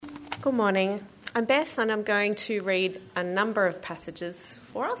Good morning. I'm Beth and I'm going to read a number of passages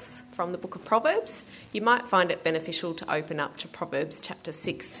for us from the book of Proverbs. You might find it beneficial to open up to Proverbs chapter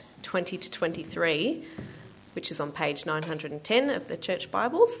 6, 20 to 23, which is on page 910 of the Church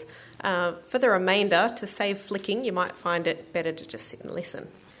Bibles. For the remainder, to save flicking, you might find it better to just sit and listen.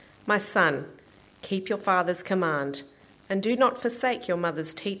 My son, keep your father's command and do not forsake your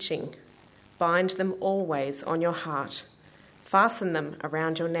mother's teaching. Bind them always on your heart. Fasten them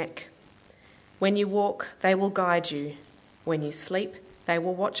around your neck. When you walk, they will guide you. When you sleep, they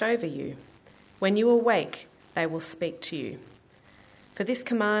will watch over you. When you awake, they will speak to you. For this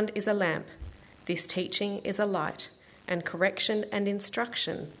command is a lamp, this teaching is a light, and correction and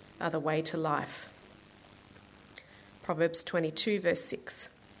instruction are the way to life. Proverbs 22, verse 6.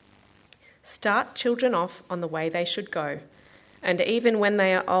 Start children off on the way they should go, and even when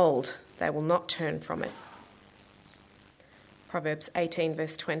they are old, they will not turn from it. Proverbs 18,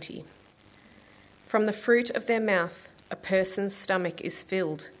 verse 20. From the fruit of their mouth, a person's stomach is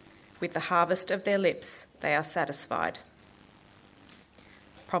filled. With the harvest of their lips, they are satisfied.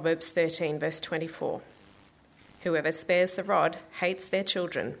 Proverbs 13, verse 24. Whoever spares the rod hates their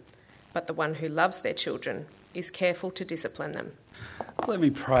children, but the one who loves their children is careful to discipline them. Let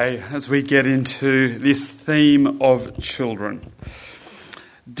me pray as we get into this theme of children.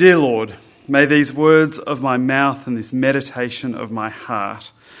 Dear Lord, may these words of my mouth and this meditation of my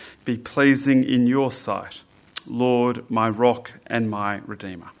heart be pleasing in your sight, Lord, my rock and my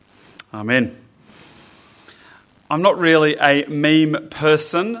redeemer. Amen. I'm not really a meme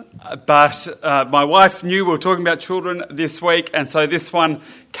person, but my wife knew we were talking about children this week, and so this one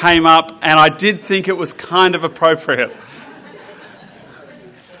came up, and I did think it was kind of appropriate.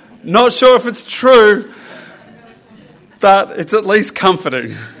 Not sure if it's true, but it's at least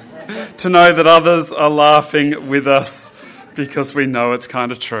comforting to know that others are laughing with us because we know it's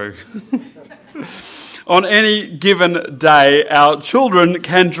kind of true. On any given day, our children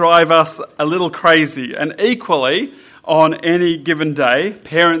can drive us a little crazy, and equally, on any given day,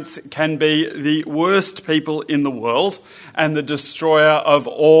 parents can be the worst people in the world and the destroyer of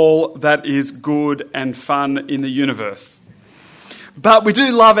all that is good and fun in the universe. But we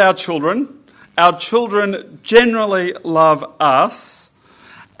do love our children. Our children generally love us.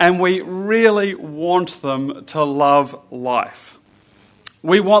 And we really want them to love life.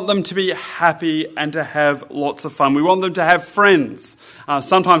 We want them to be happy and to have lots of fun. We want them to have friends.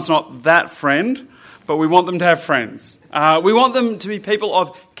 Sometimes not that friend, but we want them to have friends. We want them to be people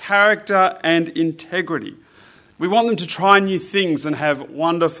of character and integrity. We want them to try new things and have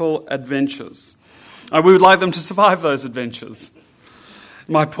wonderful adventures. We would like them to survive those adventures.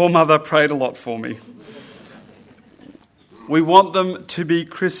 My poor mother prayed a lot for me. We want them to be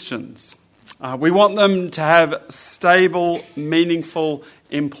Christians. We want them to have stable, meaningful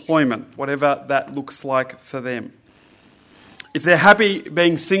employment, whatever that looks like for them. If they're happy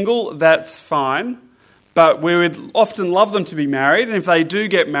being single, that's fine, but we would often love them to be married, and if they do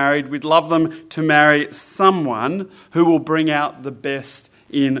get married, we'd love them to marry someone who will bring out the best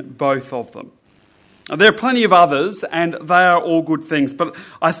in both of them. There are plenty of others, and they are all good things, but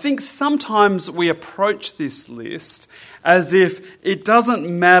I think sometimes we approach this list as if it doesn't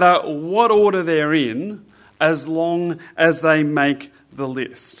matter what order they're in as long as they make the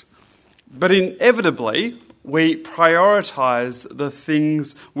list. But inevitably, we prioritise the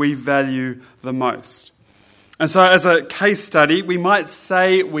things we value the most. And so as a case study, we might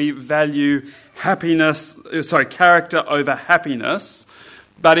say we value character over happiness.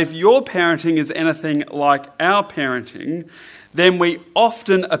 But if your parenting is anything like our parenting, then we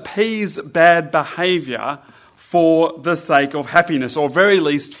often appease bad behaviour for the sake of happiness, or very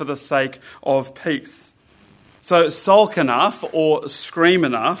least for the sake of peace. So sulk enough or scream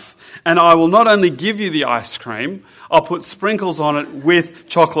enough, and I will not only give you the ice cream, I'll put sprinkles on it with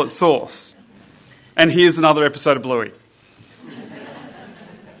chocolate sauce. And here's another episode of Bluey.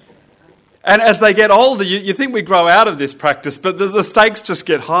 And as they get older, you think we grow out of this practice, but the stakes just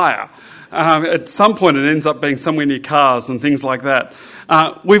get higher. At some point it ends up being somewhere near cars and things like that.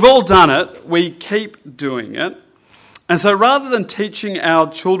 We've all done it. We keep doing it. And so rather than teaching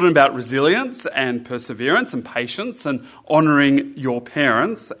our children about resilience and perseverance and patience and honouring your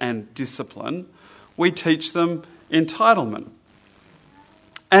parents and discipline, we teach them entitlement.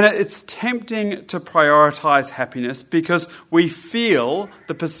 And it's tempting to prioritise happiness because we feel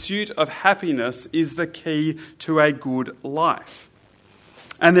the pursuit of happiness is the key to a good life.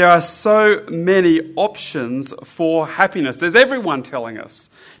 And there are so many options for happiness. There's everyone telling us,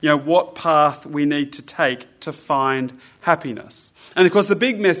 what path we need to take to find happiness. And of course, the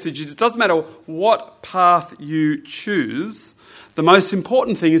big message is it doesn't matter what path you choose, The most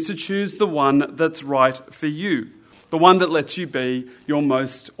important thing is to choose the one that's right for you, the one that lets you be your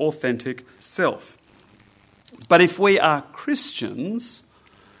most authentic self. But if we are Christians,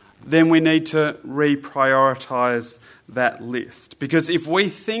 then we need to reprioritise that list. Because if we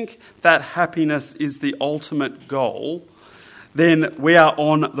think that happiness is the ultimate goal, then we are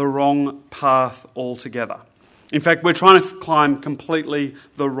on the wrong path altogether. In fact, we're trying to climb completely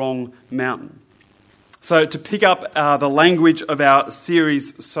the wrong mountain. So to pick up the language of our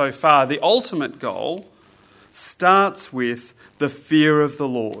series so far, the ultimate goal starts with the fear of the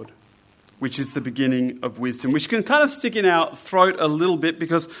Lord, which is the beginning of wisdom, which can kind of stick in our throat a little bit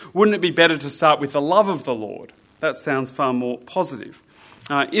because wouldn't it be better to start with the love of the Lord? That sounds far more positive.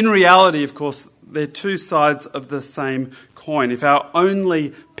 In reality, of course, they're two sides of the same coin. If our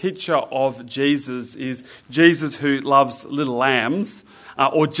only picture of Jesus is Jesus who loves little lambs,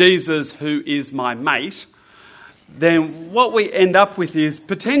 or Jesus who is my mate, then what we end up with is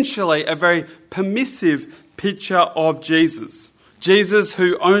potentially a very permissive picture of Jesus. Jesus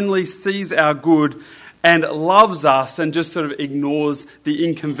who only sees our good and loves us and just sort of ignores the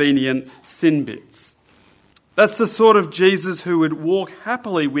inconvenient sin bits. That's the sort of Jesus who would walk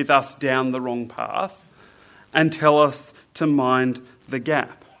happily with us down the wrong path and tell us to mind the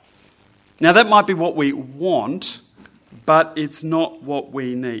gap. Now that might be what we want, but it's not what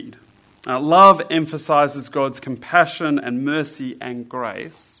we need. Love emphasises God's compassion and mercy and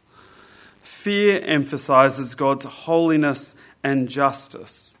grace. Fear emphasises God's holiness and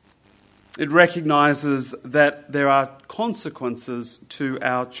justice. It recognises that there are consequences to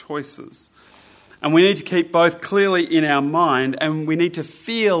our choices. And we need to keep both clearly in our mind, and we need to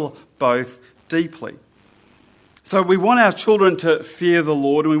feel both deeply. So we want our children to fear the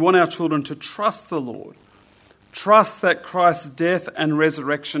Lord, and we want our children to trust the Lord. Trust that Christ's death and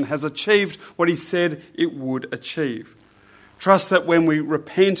resurrection has achieved what he said it would achieve. Trust that when we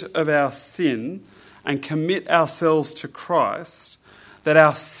repent of our sin and commit ourselves to Christ, that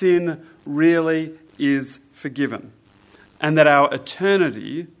our sin really is forgiven, and that our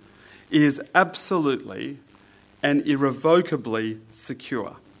eternity is absolutely and irrevocably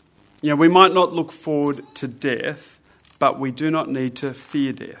secure. You know, we might not look forward to death, but we do not need to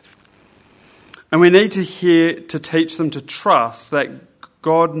fear death. And we need to teach them to trust that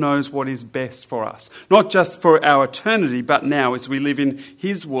God knows what is best for us. Not just for our eternity, but now as we live in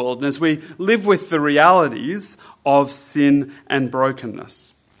his world and as we live with the realities of sin and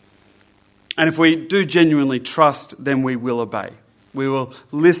brokenness. And if we do genuinely trust, then we will obey. We will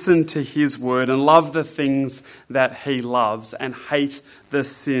listen to his word and love the things that he loves and hate the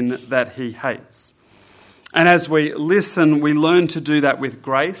sin that he hates. And as we listen, we learn to do that with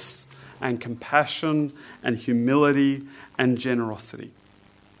grace and compassion and humility and generosity.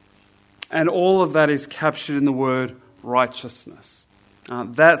 And all of that is captured in the word righteousness.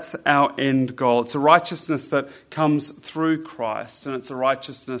 That's our end goal. It's a righteousness that comes through Christ, and it's a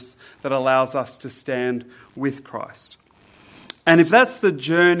righteousness that allows us to stand with Christ. And if that's the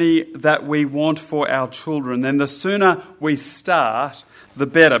journey that we want for our children, then the sooner we start, the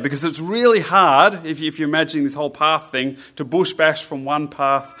better. Because it's really hard, if you're imagining this whole path thing, to bush bash from one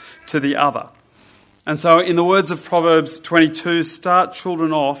path to the other. And so in the words of Proverbs 22, start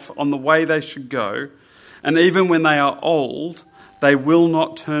children off on the way they should go, and even when they are old, they will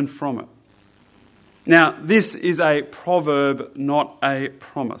not turn from it. Now, this is a proverb, not a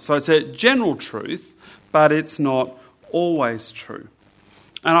promise. So it's a general truth, but it's not always true.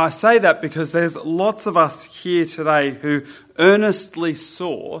 And I say that because there's lots of us here today who earnestly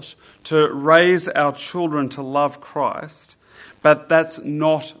sought to raise our children to love Christ, but that's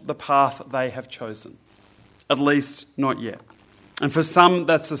not the path they have chosen, at least not yet. And for some,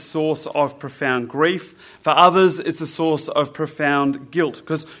 that's a source of profound grief. For others, it's a source of profound guilt,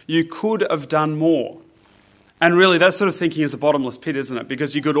 because you could have done more. And really, that sort of thinking is a bottomless pit, isn't it?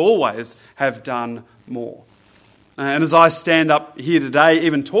 Because you could always have done more. And as I stand up here today,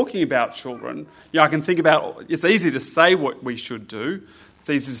 even talking about children, I can think about, it's easy to say what we should do. It's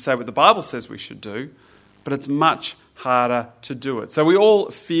easy to say what the Bible says we should do, but it's much harder to do it. So we all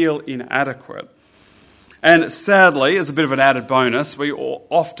feel inadequate. And sadly, as a bit of an added bonus, we all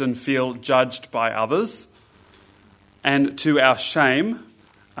often feel judged by others. And to our shame,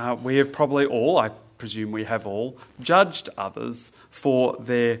 we have probably all, I presume we have all, judged others for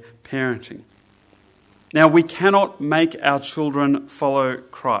their parenting. Now, we cannot make our children follow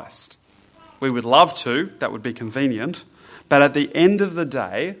Christ. We would love to, that would be convenient, but at the end of the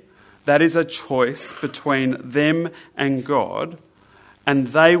day, that is a choice between them and God, and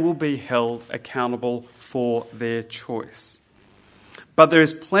they will be held accountable for their choice. But there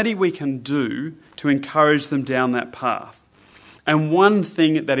is plenty we can do to encourage them down that path. And one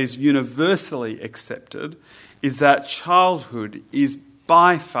thing that is universally accepted is that childhood is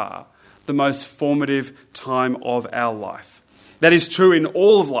by far the most formative time of our life. That is true in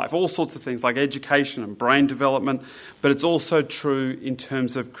all of life, all sorts of things like education and brain development, but it's also true in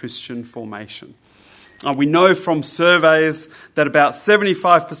terms of Christian formation. We know from surveys that about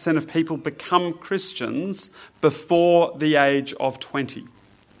 75% of people become Christians before the age of 20.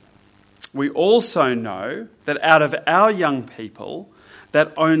 We also know that out of our young people,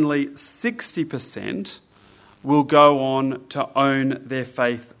 that only 60% will go on to own their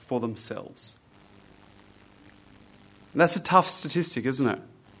faith for themselves. That's a tough statistic, isn't it?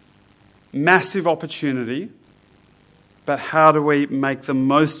 Massive opportunity, but how do we make the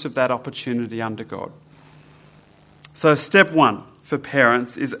most of that opportunity under God? So step one for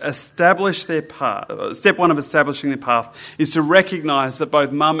parents is establish their path. Step one of establishing their path is to recognise that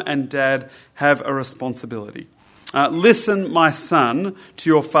both mum and dad have a responsibility. Listen, my son, to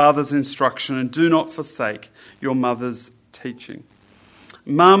your father's instruction and do not forsake your mother's teaching.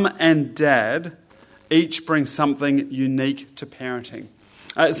 Mum and dad each bring something unique to parenting.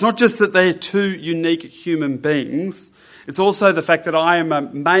 It's not just that they're two unique human beings. It's also the fact that I am a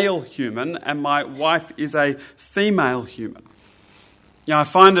male human and my wife is a female human. I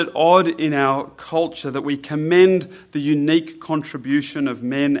find it odd in our culture that we commend the unique contribution of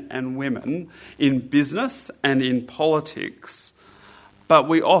men and women in business and in politics, but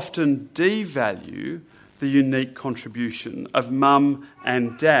we often devalue the unique contribution of mum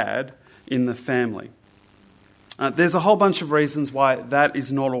and dad in the family. There's a whole bunch of reasons why that is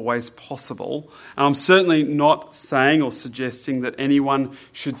not always possible. And I'm certainly not saying or suggesting that anyone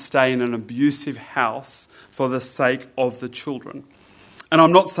should stay in an abusive house for the sake of the children. And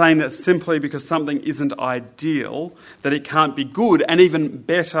I'm not saying that simply because something isn't ideal, that it can't be good and even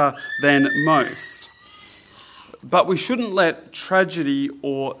better than most. But we shouldn't let tragedy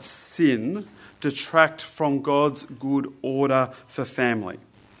or sin detract from God's good order for family.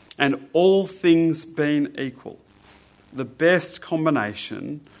 And all things being equal, the best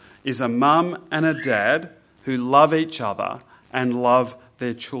combination is a mum and a dad who love each other and love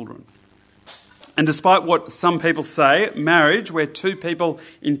their children. And despite what some people say, marriage, where two people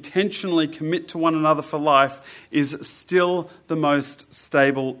intentionally commit to one another for life, is still the most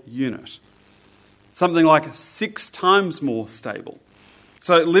stable unit. Something like 6 times more stable.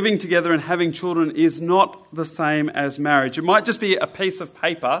 So living together and having children is not the same as marriage. It might just be a piece of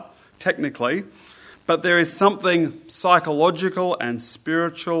paper, technically, but there is something psychological and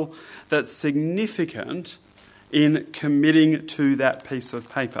spiritual that's significant in committing to that piece of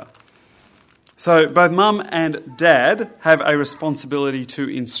paper. So both mum and dad have a responsibility to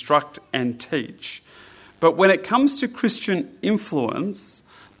instruct and teach. But when it comes to Christian influence,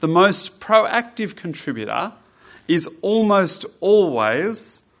 the most proactive contributor is almost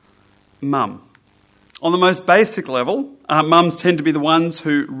always mum. On the most basic level, mums tend to be the ones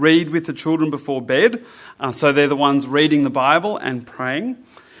who read with the children before bed, so they're the ones reading the Bible and praying.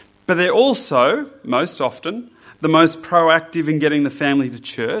 But they're also, most often, the most proactive in getting the family to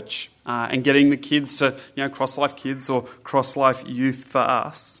church and getting the kids to, Cross-Life Kids or Cross-Life Youth for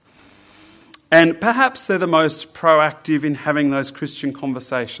us. And perhaps they're the most proactive in having those Christian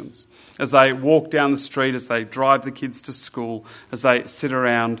conversations as they walk down the street, as they drive the kids to school, as they sit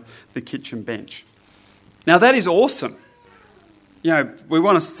around the kitchen bench. Now that is awesome. We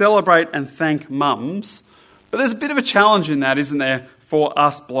want to celebrate and thank mums, but there's a bit of a challenge in that, isn't there, for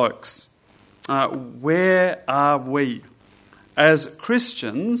us blokes? Where are we? As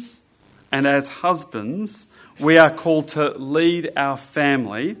Christians and as husbands, we are called to lead our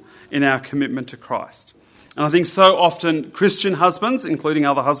family in our commitment to Christ. And I think so often Christian husbands, including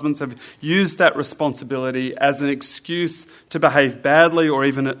other husbands, have used that responsibility as an excuse to behave badly or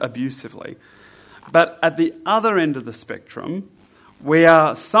even abusively. But at the other end of the spectrum, we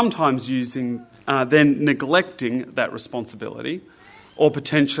are sometimes then neglecting that responsibility or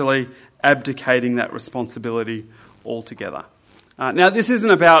potentially abdicating that responsibility altogether. Now, this isn't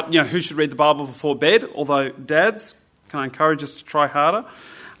about who should read the Bible before bed, although dads, can I encourage us to try harder?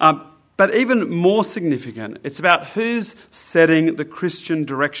 But even more significant, it's about who's setting the Christian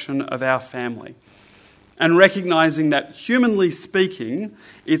direction of our family. And recognising that, humanly speaking,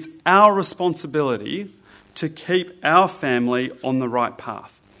 it's our responsibility to keep our family on the right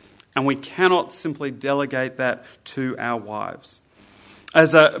path. And we cannot simply delegate that to our wives.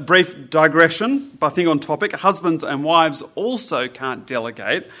 As a brief digression, I think on topic, husbands and wives also can't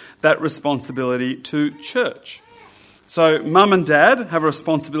delegate that responsibility to church. So mum and dad have a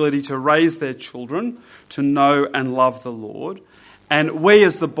responsibility to raise their children to know and love the Lord. And we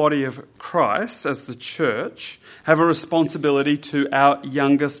as the body of Christ, as the church, have a responsibility to our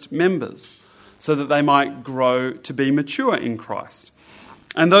youngest members so that they might grow to be mature in Christ.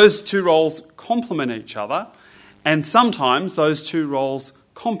 And those two roles complement each other, and sometimes those two roles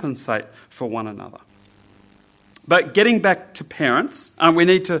compensate for one another. But getting back to parents, we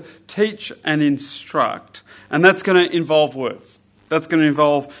need to teach and instruct, and that's going to involve words. That's going to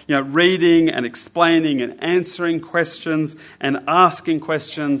involve, reading and explaining and answering questions and asking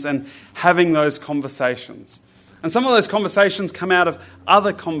questions and having those conversations. And some of those conversations come out of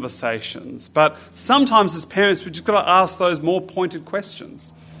other conversations, but sometimes as parents we've just got to ask those more pointed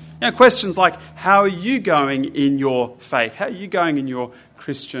questions. Questions like, how are you going in your faith? How are you going in your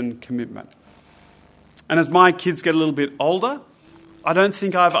Christian commitment? And as my kids get a little bit older, I don't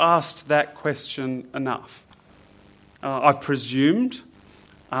think I've asked that question enough. I've presumed,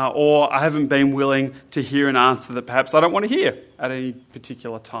 or I haven't been willing to hear an answer that perhaps I don't want to hear at any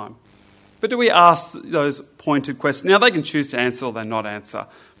particular time. But do we ask those pointed questions? Now, they can choose to answer or they not answer,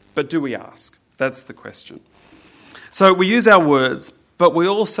 but do we ask? That's the question. So we use our words, but we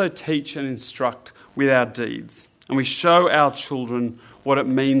also teach and instruct with our deeds. And we show our children what it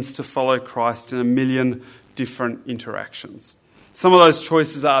means to follow Christ in a million different interactions. Some of those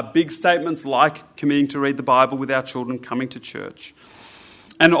choices are big statements like committing to read the Bible with our children, coming to church.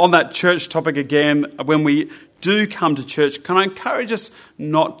 And on that church topic again, when we do come to church, can I encourage us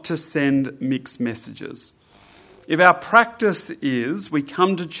not to send mixed messages? If our practice is we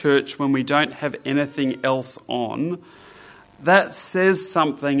come to church when we don't have anything else on, that says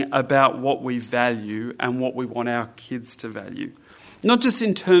something about what we value and what we want our kids to value. Not just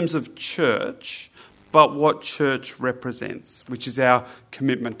in terms of church, but what church represents, which is our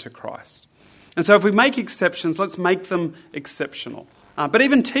commitment to Christ. And so if we make exceptions, let's make them exceptional. But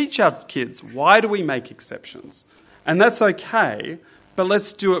even teach our kids, why do we make exceptions? And that's okay, but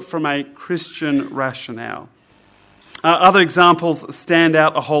let's do it from a Christian rationale. Other examples stand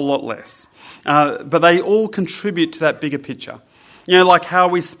out a whole lot less, but they all contribute to that bigger picture. Like how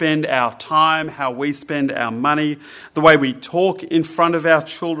we spend our time, how we spend our money, the way we talk in front of our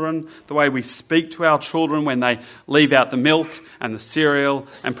children, the way we speak to our children when they leave out the milk and the cereal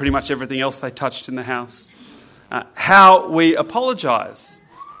and pretty much everything else they touched in the house. How we apologise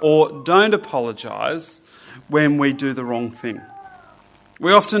or don't apologise when we do the wrong thing.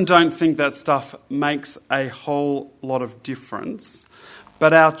 We often don't think that stuff makes a whole lot of difference,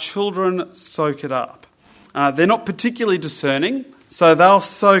 but our children soak it up. They're not particularly discerning, so they'll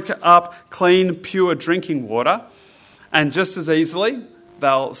soak up clean, pure drinking water, and just as easily,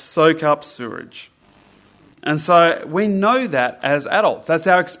 they'll soak up sewage. And so we know that as adults. That's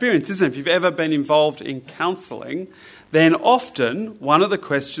our experience, isn't it? If you've ever been involved in counselling, then often one of the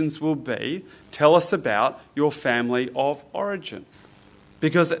questions will be, tell us about your family of origin.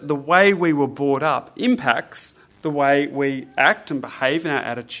 Because the way we were brought up impacts the way we act and behave in our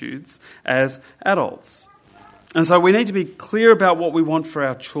attitudes as adults. And so we need to be clear about what we want for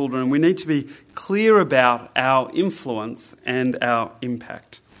our children. We need to be clear about our influence and our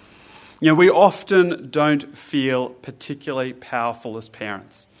impact. We often don't feel particularly powerful as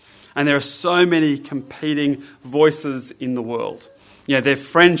parents. And there are so many competing voices in the world. They're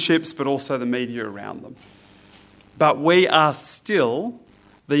friendships, but also the media around them. But we are still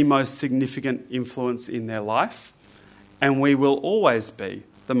the most significant influence in their life, and we will always be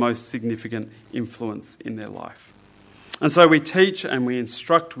the most significant influence in their life. And so we teach and we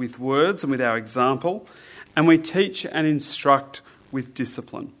instruct with words and with our example, and we teach and instruct with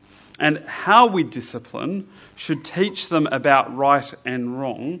discipline. And how we discipline should teach them about right and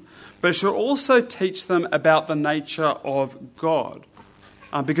wrong, but should also teach them about the nature of God.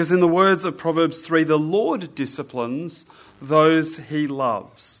 Because in the words of Proverbs 3, the Lord disciplines those he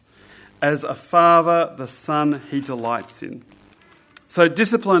loves. As a father, the son he delights in. So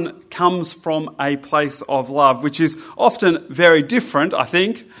discipline comes from a place of love, which is often very different, I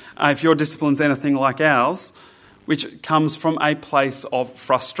think, if your discipline's anything like ours, which comes from a place of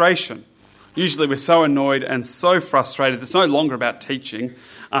frustration. Usually we're so annoyed and so frustrated, it's no longer about teaching,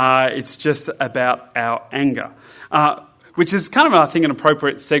 it's just about our anger. Which is kind of, I think, an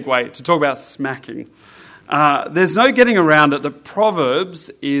appropriate segue to talk about smacking. There's no getting around it that Proverbs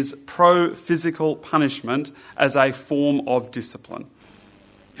is pro-physical punishment as a form of discipline.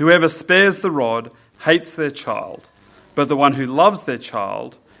 Whoever spares the rod hates their child, but the one who loves their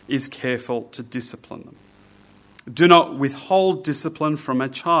child is careful to discipline them. Do not withhold discipline from a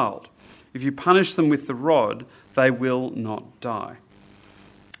child. If you punish them with the rod, they will not die.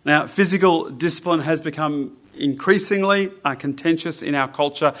 Now, physical discipline has become increasingly contentious in our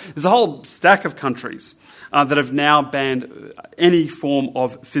culture. There's a whole stack of countries that have now banned any form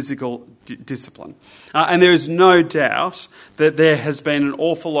of physical discipline. And there is no doubt that there has been an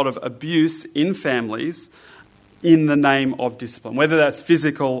awful lot of abuse in families in the name of discipline, whether that's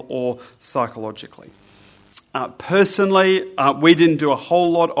physical or psychologically. Personally, we didn't do a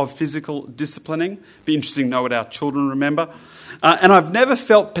whole lot of physical disciplining. It'd be interesting to know what our children remember. And I've never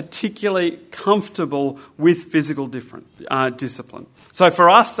felt particularly comfortable with physical discipline. So for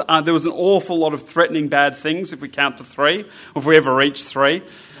us, there was an awful lot of threatening bad things if we count to 3, or if we ever reach 3.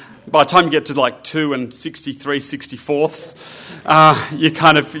 By the time you get to like 2 and 63 64ths,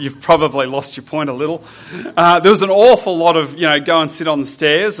 you've probably lost your point a little. There was an awful lot of, go and sit on the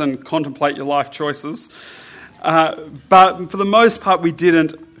stairs and contemplate your life choices. But for the most part, we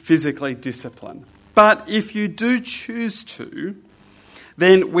didn't physically discipline. But if you do choose to,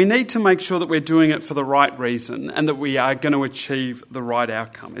 then we need to make sure that we're doing it for the right reason and that we are going to achieve the right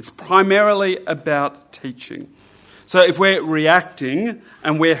outcome. It's primarily about teaching. So if we're reacting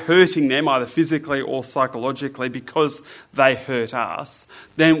and we're hurting them either physically or psychologically because they hurt us,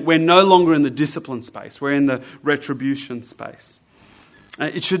 then we're no longer in the discipline space. We're in the retribution space.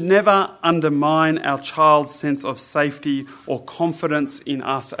 It should never undermine our child's sense of safety or confidence in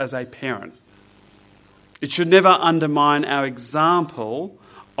us as a parent. It should never undermine our example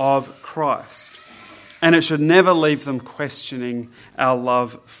of Christ. And it should never leave them questioning our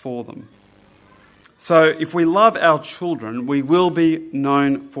love for them. So if we love our children, we will be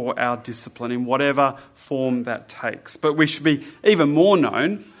known for our discipline in whatever form that takes. But we should be even more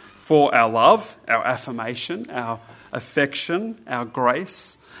known for our love, our affirmation, our affection, our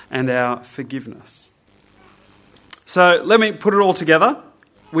grace, and our forgiveness. So let me put it all together.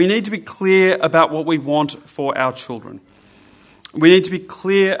 We need to be clear about what we want for our children. We need to be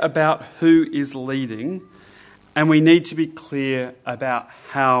clear about who is leading, and we need to be clear about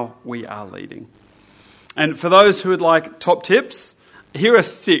how we are leading. And for those who would like top tips, here are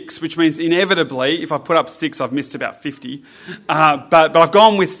 6, which means inevitably, if I put up 6, I've missed about 50. But I've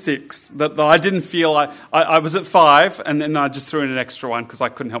gone with 6 that I didn't feel I was at 5, and then I just threw in an extra one because I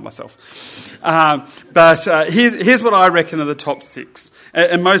couldn't help myself. But here's what I reckon are the top 6.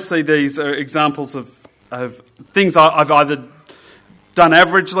 And mostly these are examples of things I've either done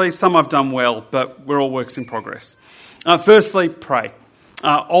averagely, some I've done well, but we're all works in progress. Firstly, pray.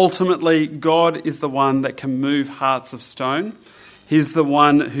 Ultimately, God is the one that can move hearts of stone. He's the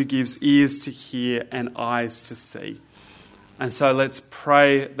one who gives ears to hear and eyes to see. And so let's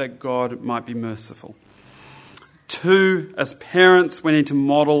pray that God might be merciful. 2, as parents, we need to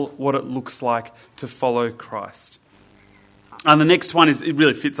model what it looks like to follow Christ. And the next one it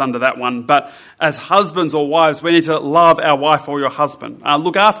really fits under that one. But as husbands or wives, we need to love our wife or your husband.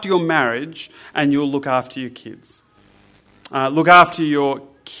 Look after your marriage and you'll look after your kids. Look after your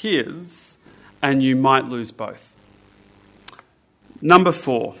kids and you might lose both. Number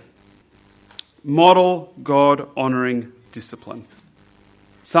 4, model God-honouring discipline.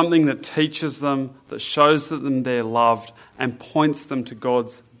 Something that teaches them, that shows them they're loved and points them to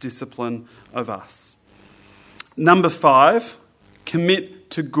God's discipline of us. Number 5,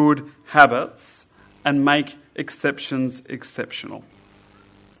 commit to good habits and make exceptions exceptional.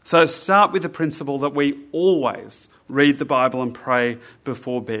 So start with the principle that we always read the Bible and pray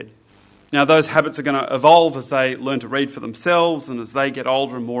before bed. Now, those habits are going to evolve as they learn to read for themselves and as they get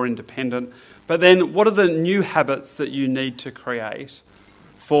older and more independent. But then what are the new habits that you need to create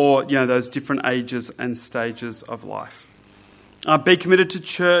for those different ages and stages of life? Be committed to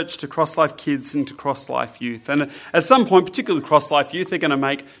church, to Cross-Life Kids and to Cross-Life Youth. And at some point, particularly Cross-Life Youth, they're going to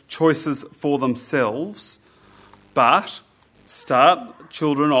make choices for themselves. But start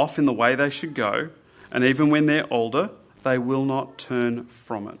children off in the way they should go. And even when they're older, they will not turn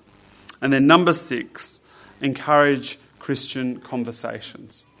from it. And then number 6, encourage Christian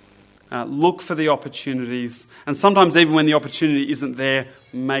conversations. Look for the opportunities. And sometimes even when the opportunity isn't there,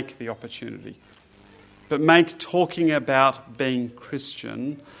 make the opportunity. But make talking about being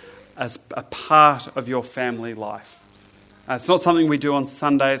Christian as a part of your family life. It's not something we do on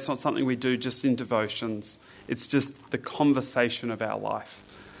Sunday. It's not something we do just in devotions. It's just the conversation of our life.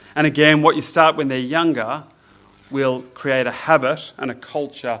 And again, what you start when they're younger will create a habit and a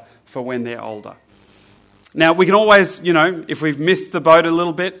culture for when they're older. Now, we can always, if we've missed the boat a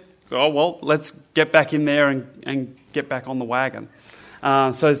little bit, let's get back in there and get back on the wagon.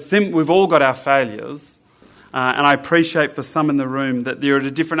 We've all got our failures. And I appreciate for some in the room that they're at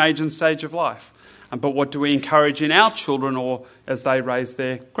a different age and stage of life. But what do we encourage in our children or as they raise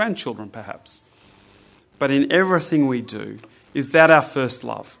their grandchildren, perhaps? But in everything we do, is that our first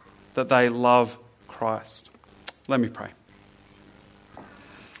love? That they love Christ. Let me pray.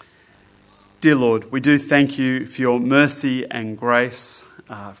 Dear Lord, we do thank you for your mercy and grace.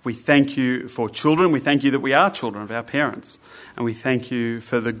 We thank you for children. We thank you that we are children of our parents. And we thank you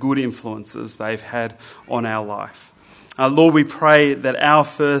for the good influences they've had on our life. Lord, we pray that our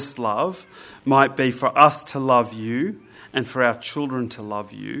first love might be for us to love you and for our children to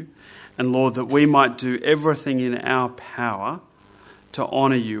love you. And Lord, that we might do everything in our power to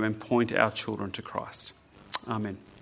honour you and point our children to Christ. Amen.